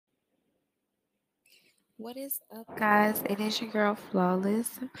What is up, guys? It is your girl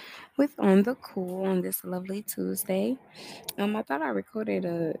Flawless with On the Cool on this lovely Tuesday. I thought I recorded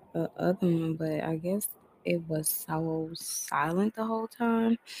a other one, but I guess it was so silent the whole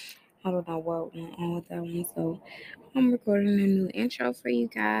time. I don't know what went on with that one, so I'm recording a new intro for you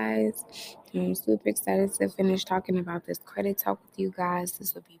guys. I'm super excited to finish talking about this credit talk with you guys.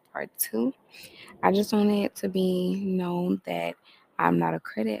 This will be part two. I just wanted it to be known that I'm not a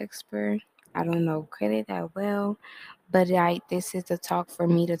credit expert. I don't know credit that well, but this is the talk for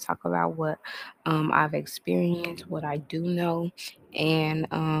me to talk about what I've experienced, what I do know, and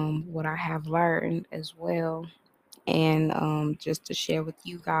what I have learned as well. And just to share with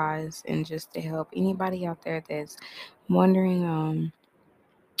you guys, and just to help anybody out there that's wondering,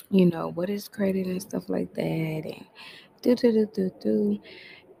 what is credit and stuff like that, and do do do do do.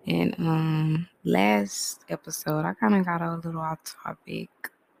 And last episode I kind of got a little off topic,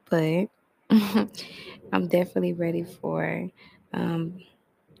 but I'm definitely ready for um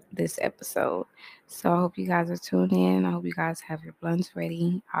this episode. So I hope you guys are tuned in. I hope you guys have your blunts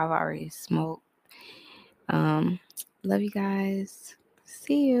ready. I've already smoked. Um love you guys.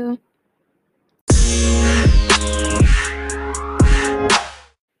 See you.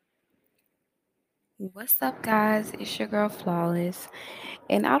 What's up, guys? It's your girl Flawless.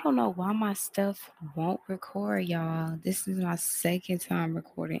 And I don't know why my stuff won't record, y'all. This is my second time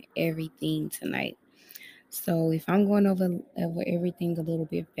recording everything tonight. So if I'm going over everything a little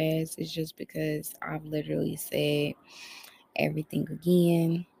bit fast, it's just because I've literally said everything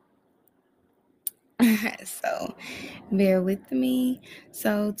again. So bear with me.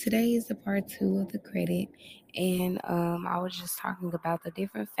 So today is the part two of the credit, and I was just talking about the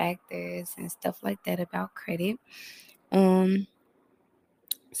different factors and stuff like that about credit. Um,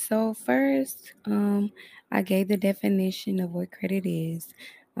 So first, I gave the definition of what credit is.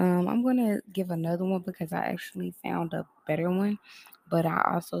 I'm gonna give another one because I actually found a better one, but I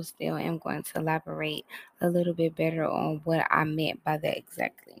also still am going to elaborate a little bit better on what I meant by that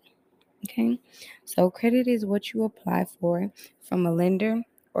exactly. Okay, so credit is what you apply for from a lender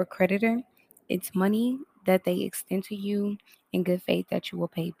or creditor. It's money that they extend to you in good faith that you will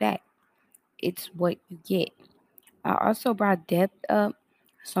pay back. It's what you get. I also brought depth up,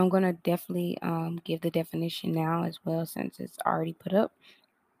 so I'm going to definitely give the definition now as well since it's already put up.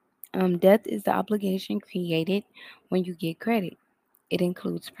 Debt is the obligation created when you get credit. It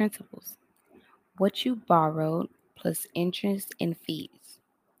includes principals, what you borrowed plus interest and fees.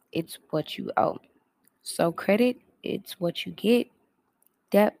 It's what you owe. So credit, it's what you get.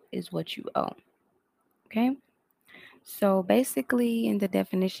 Debt is what you owe. Okay. So basically, in the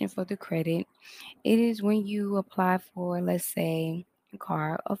definition for the credit, it is when you apply for, let's say, a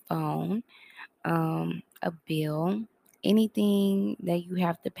car, a phone, a bill, anything that you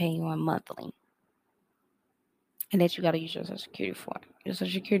have to pay on monthly and that you got to use your social security for, your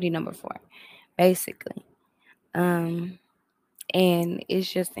social security number for, basically. Um, and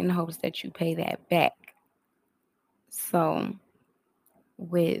it's just in hopes that you pay that back. So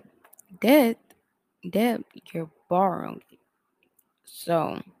with debt, debt, you're borrowing.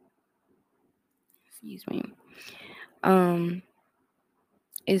 So, excuse me. Um,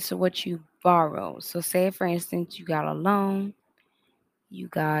 it's what you borrow. So say for instance you got a loan, you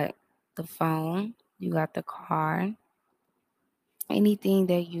got the phone, you got the car, anything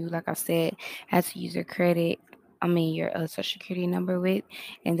that you, like I said, had to use your credit, your social security number with,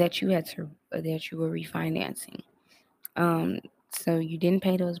 and that you had to that you were refinancing. Um, so you didn't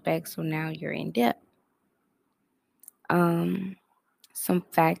pay those back, so now you're in debt. Um, some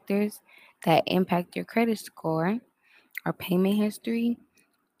factors that impact your credit score are payment history,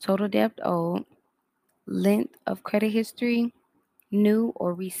 total debt owed, length of credit history, new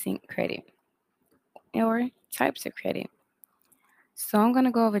or recent credit, or types of credit. So I'm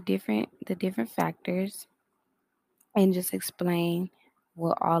gonna go over the different factors and just explain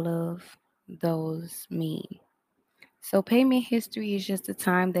what all of those mean. So, payment history is just the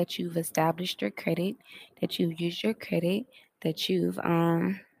time that you've established your credit, that you've used your credit, that you've, like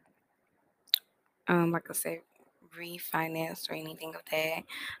I said, refinanced or anything of that.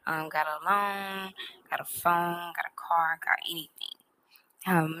 Got a loan, got a phone, got a car, got anything.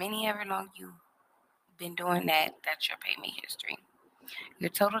 How many ever long you've been doing that, that's your payment history. Your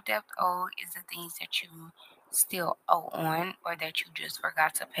total debt owed is the things that you still owe on, or that you just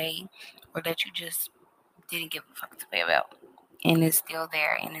forgot to pay, or that you just didn't give a fuck to pay about. And it's still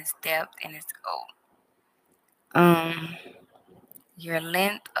there, and it's debt, and it's owed. Um, your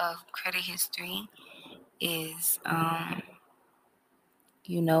length of credit history is, how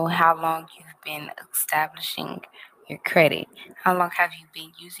long you've been establishing your credit? How long have you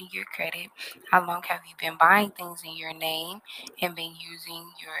been using your credit? How long have you been buying things in your name and been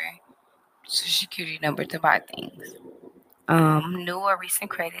using your social security number to buy things? New or recent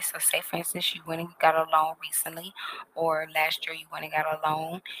credit. So say for instance you went and got a loan recently, or last year you went and got a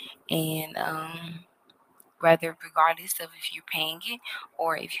loan, and rather regardless of if you're paying it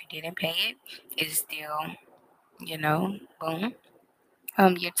or if you didn't pay it, it's still, boom.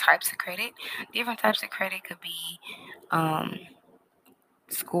 Your types of credit. Different types of credit could be um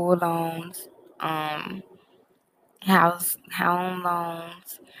school loans, um home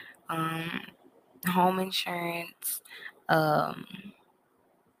loans, um home insurance, um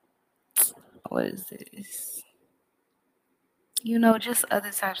what is this? Just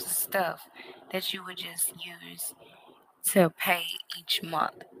other types of stuff that you would just use to pay each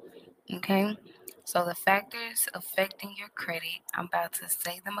month. Okay? So the factors affecting your credit, I'm about to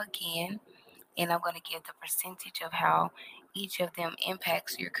say them again, and I'm going to give the percentage of how each of them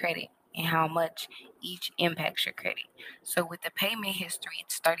impacts your credit and how much each impacts your credit. So with the payment history,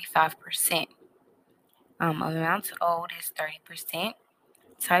 it's 35%. Amounts owed is 30%.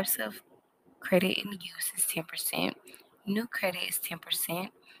 Types of credit in use is 10%. New credit is 10%.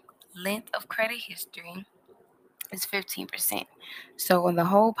 Length of credit history is 15%. So on the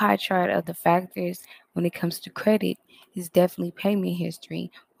whole pie chart of the factors when it comes to credit is definitely payment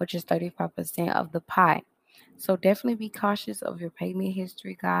history, which is 35% of the pie. So definitely be cautious of your payment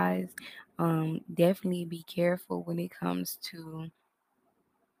history, guys. Definitely be careful when it comes to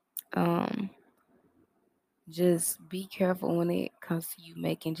um, just be careful when it comes to you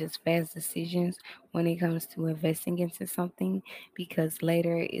making just fast decisions when it comes to investing into something, because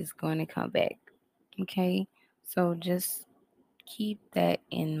later it's going to come back. Okay, so just keep that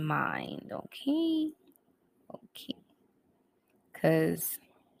in mind. Okay, because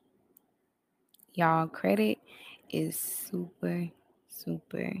y'all, credit is super,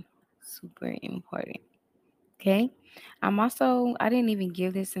 super, super important. Okay. I didn't even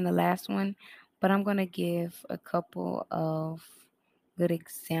give this in the last one, but I'm going to give a couple of good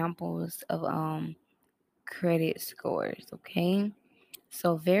examples of credit scores. Okay.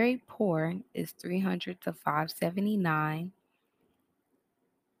 So very poor is 300 to 579.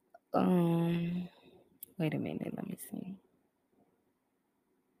 Wait a minute. Let me see.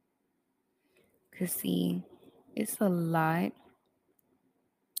 Cause see, it's a lot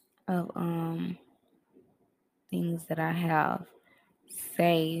of things that I have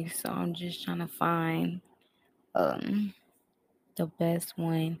saved. So I'm just trying to find um the best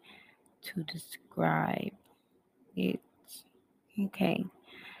one to describe it. Okay.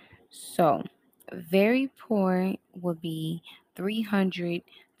 So very poor would be 300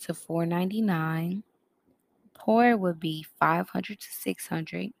 to 499. Poor would be 500 to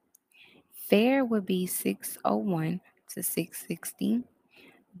 600. Fair would be 601 to 660.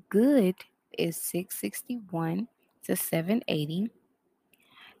 Good is 661 to 780.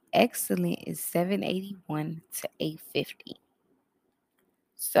 Excellent is 781 to 850.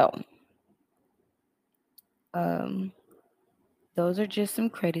 So, um, those are just some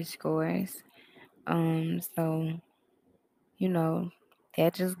credit scores. So you know,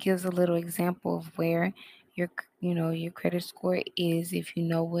 that just gives a little example of where your credit score is if you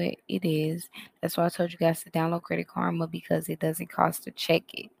know what it is. That's why I told you guys to download Credit Karma, because it doesn't cost to check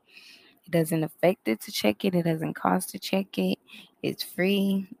it. It doesn't affect it to check it. It doesn't cost to check it. It's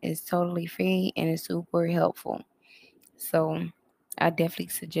free. It's totally free, and it's super helpful. So I definitely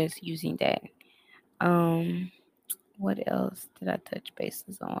suggest using that. Um, what else did I touch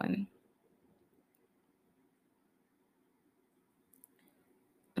bases on?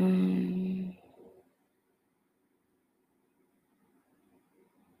 Um,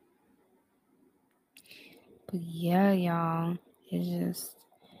 but yeah, y'all, it's just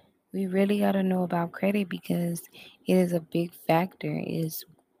we really got to know about credit because it is a big factor. It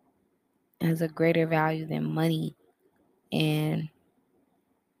has a greater value than money, and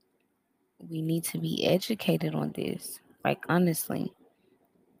we need to be educated on this. Like honestly,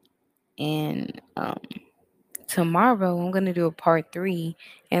 and tomorrow I'm gonna do a part 3,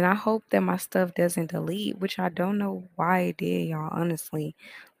 and I hope that my stuff doesn't delete, which I don't know why it did, y'all. Honestly,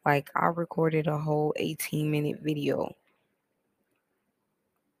 like I recorded a whole 18-minute video,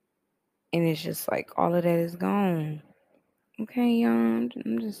 and it's just like all of that is gone. Okay, y'all.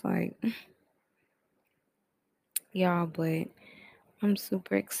 I'm just like y'all, but I'm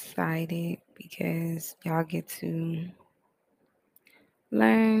super excited because y'all get to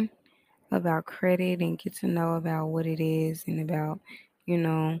learn about credit and get to know about what it is and about, you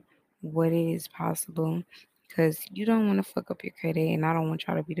know, what it is possible. because you don't want to fuck up your credit, and I don't want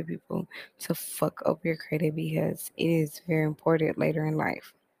y'all to be the people to fuck up your credit because it is very important later in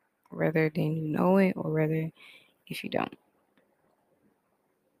life, rather than you know it or rather if you don't.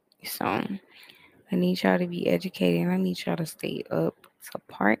 So I need y'all to be educated and I need y'all to stay up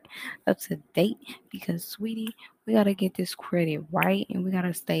to date because sweetie, we gotta get this credit right and we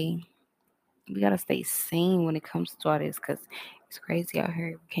gotta stay sane when it comes to all this because it's crazy out here.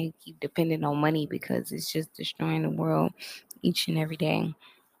 We can't keep depending on money because it's just destroying the world each and every day,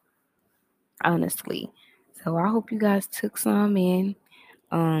 honestly. So I hope you guys took some in.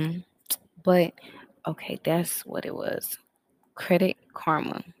 Um, but okay, that's what it was. Credit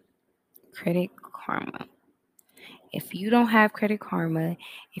Karma. Credit Karma. If you don't have Credit Karma,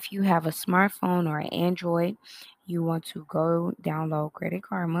 if you have a smartphone or an Android, you want to go download Credit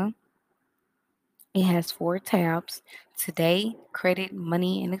Karma. It has 4 tabs: Today, Credit,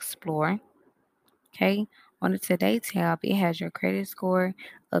 Money, and Explore. Okay. On the Today tab, it has your credit score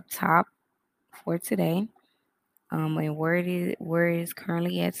up top for today. And where it is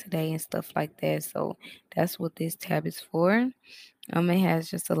currently at today and stuff like that. So that's what this tab is for. It has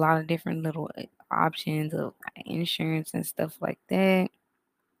just a lot of different little options of insurance and stuff like that.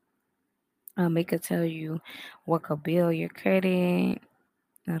 It could tell you what could build your credit,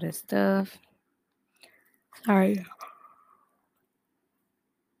 all that stuff. Sorry,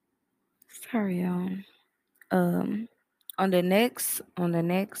 sorry, um, on the next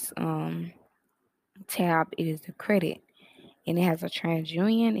tab, it is the credit, and it has a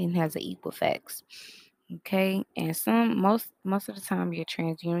TransUnion and it has an Equifax. Okay, and most of the time your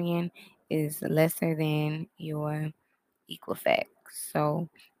TransUnion is lesser than your Equifax. So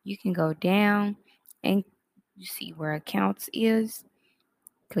you can go down and you see where accounts is.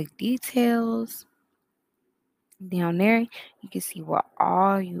 Click details. Down there, you can see what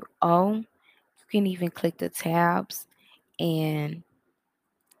all you owe. You can even click the tabs and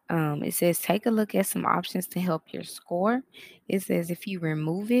it says take a look at some options to help your score. It says if you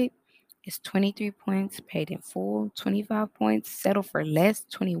remove it, it's 23 points, paid in full, 25 points, settle for less,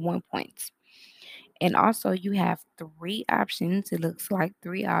 21 points. And also, you have 3 options. It looks like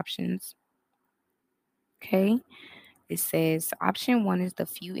 3 options. Okay. It says option 1 is the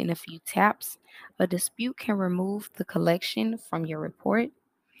few in a few taps. A dispute can remove the collection from your report.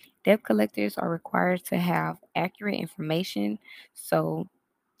 Debt collectors are required to have accurate information, so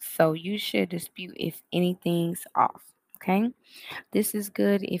you should dispute if anything's off. Okay, this is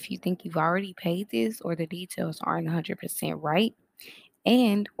good if you think you've already paid this or the details aren't 100% right,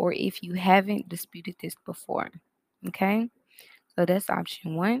 and or if you haven't disputed this before. Okay, so that's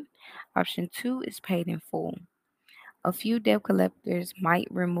option 1. Option 2 is paid in full. A few debt collectors might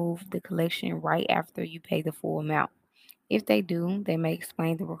remove the collection right after you pay the full amount. If they do, they may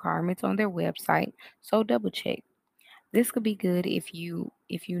explain the requirements on their website, so double check. This could be good if you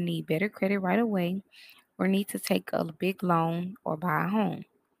need better credit right away or need to take a big loan or buy a home.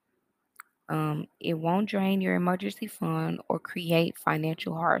 It won't drain your emergency fund or create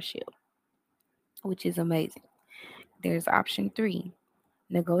financial hardship, which is amazing. There's option 3,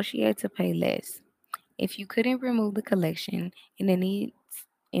 negotiate to pay less. If you couldn't remove the collection and the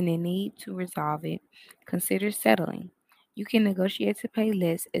need to resolve it, consider settling. You can negotiate to pay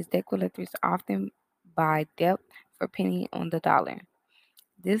less as debt collectors often buy debt for penny on the dollar.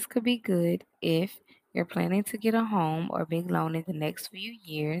 This could be good if you're planning to get a home or big loan in the next few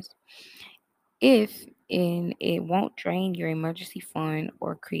years, if and it won't drain your emergency fund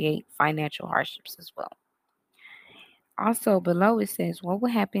or create financial hardships as well. Also, below it says, what will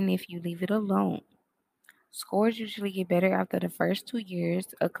happen if you leave it alone? Scores usually get better after the first 2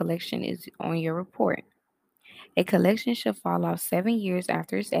 years a collection is on your report. A collection should fall off 7 years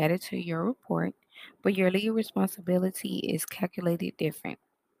after it's added to your report, but your legal responsibility is calculated different.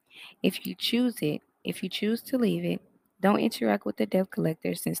 If you choose to leave it, don't interact with the debt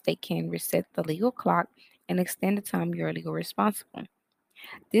collector since they can reset the legal clock and extend the time you're legally responsible.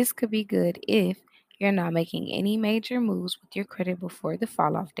 This could be good if you're not making any major moves with your credit before the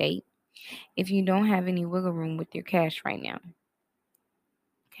fall off date, if you don't have any wiggle room with your cash right now.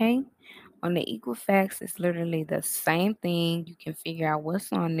 Okay? On the Equifax, it's literally the same thing. You can figure out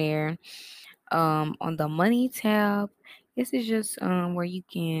what's on there. On the Money tab, this is just where you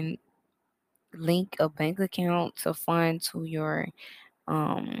can link a bank account to fund to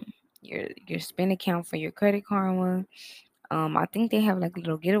um your spend account for your Credit Karma. I think they have like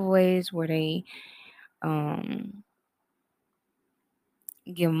little giveaways where they um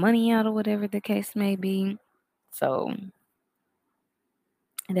give money out or whatever the case may be. So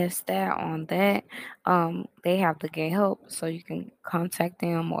that's that on that. They have to get help, so you can contact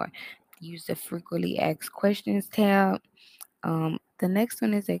them or use the frequently asked questions tab. The next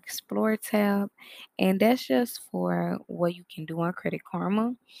one is Explore tab, and that's just for what you can do on Credit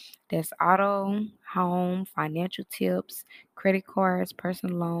Karma. That's auto, home, financial tips, credit cards,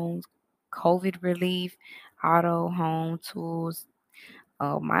 personal loans, COVID relief, auto, home, tools,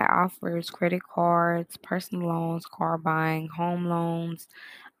 my offers, credit cards, personal loans, car buying, home loans,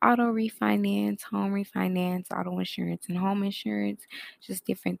 auto refinance, home refinance, auto insurance, and home insurance. Just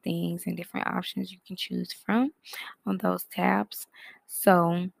different things and different options you can choose from on those tabs.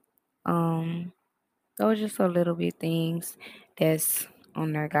 So, um, those are just a little bit things that's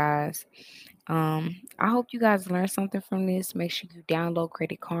on there, guys. I hope you guys learned something from this. Make sure you download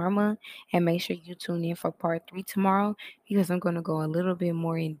Credit Karma and make sure you tune in for part 3 tomorrow because I'm going to go a little bit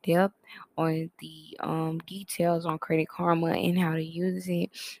more in depth on the details on Credit Karma and how to use it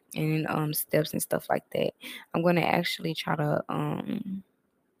and steps and stuff like that. I'm going to actually try to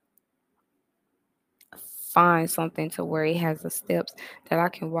find something to where it has the steps that I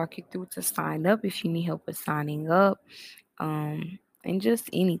can walk you through to sign up if you need help with signing up, and just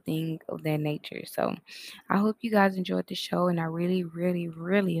anything of that nature. So I hope you guys enjoyed the show, and I really, really,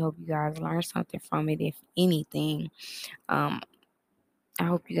 really hope you guys learned something from it, if anything. Um, I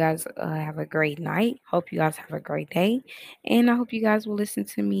hope you guys have a great night. Hope you guys have a great day. And I hope you guys will listen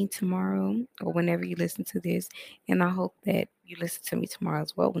to me tomorrow or whenever you listen to this. And I hope that you listen to me tomorrow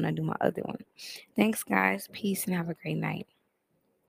as well when I do my other one. Thanks, guys. Peace and have a great night.